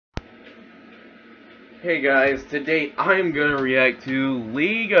Hey guys, today I'm gonna react to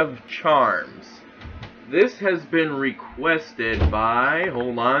League of Charms. This has been requested by,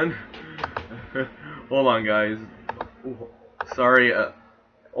 hold on, hold on guys, sorry,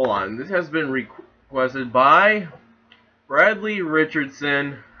 hold on, this has been requested by Bradley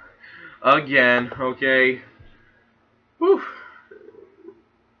Richardson, again, okay, whew.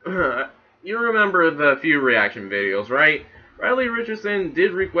 You remember the few reaction videos, right? Bradley Richardson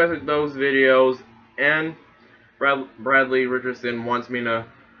did request those videos, and Bradley Richardson wants me to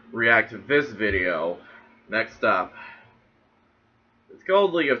react to this video. Next up, it's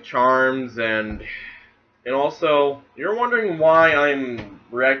called League of Charms, and also, you're wondering why I'm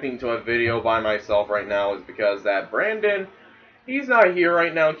reacting to a video by myself right now is because that Brandon, he's not here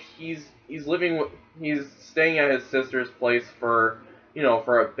right now. He's staying at his sister's place for,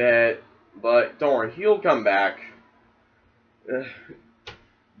 for a bit, but don't worry, he'll come back.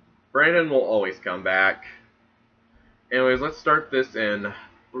 Brandon will always come back. Anyways, let's start this in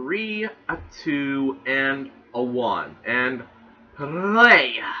 3, a 2, and a 1. And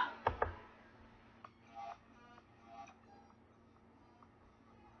play!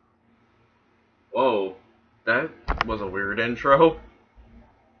 Whoa, that was a weird intro.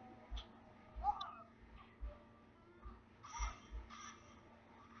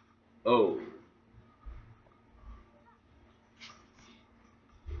 Oh.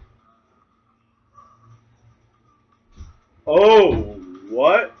 Oh,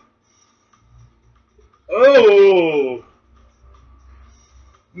 what? Oh!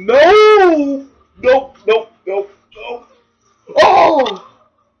 No! Nope, nope, nope, nope. Oh!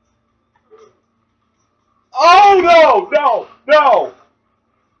 Oh, no, no, no!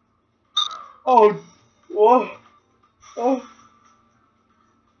 Oh, what? Oh.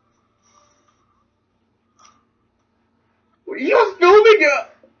 He was filming it!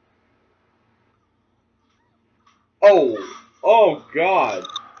 Oh, oh, God.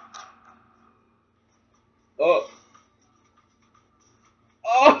 Oh.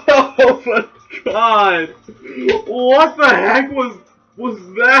 Oh my God! What the heck was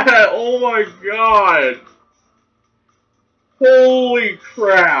that? Oh my God! Holy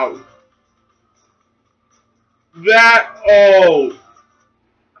crap!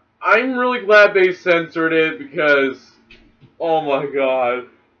 I'm really glad they censored it because, oh my God,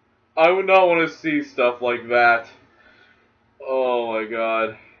 I would not want to see stuff like that. Oh my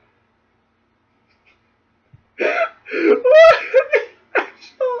God. What the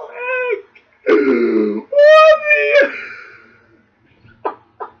actual heck? What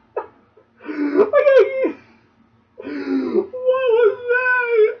the? What was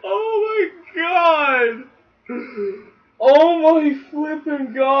that? Oh my God! Oh my flippin'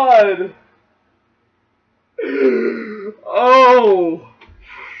 God! Oh!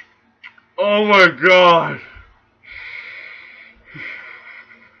 Oh my God!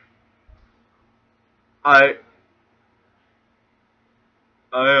 I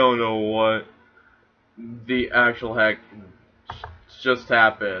don't know what the actual heck just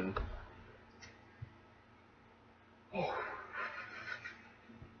happened.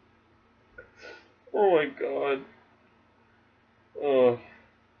 Oh my God. Oh.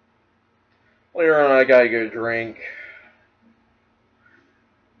 Later on, I gotta get a drink.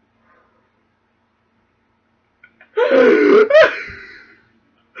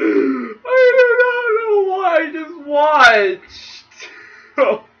 I do not know what I just watched.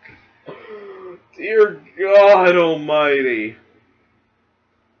 Oh, dear God Almighty.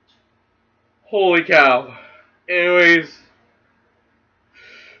 Holy cow. Anyways,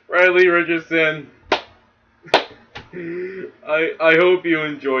 Bradley Richardson, I hope you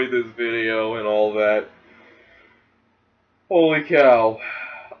enjoyed this video and all that. Holy cow.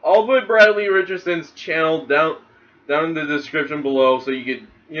 I'll put Bradley Richardson's channel down in the description below so you could,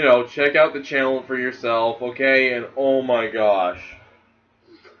 check out the channel for yourself, okay? And oh my gosh.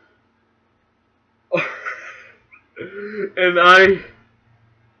 And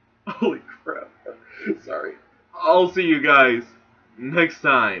holy crap. Sorry. I'll see you guys next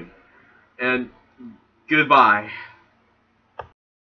time. And goodbye.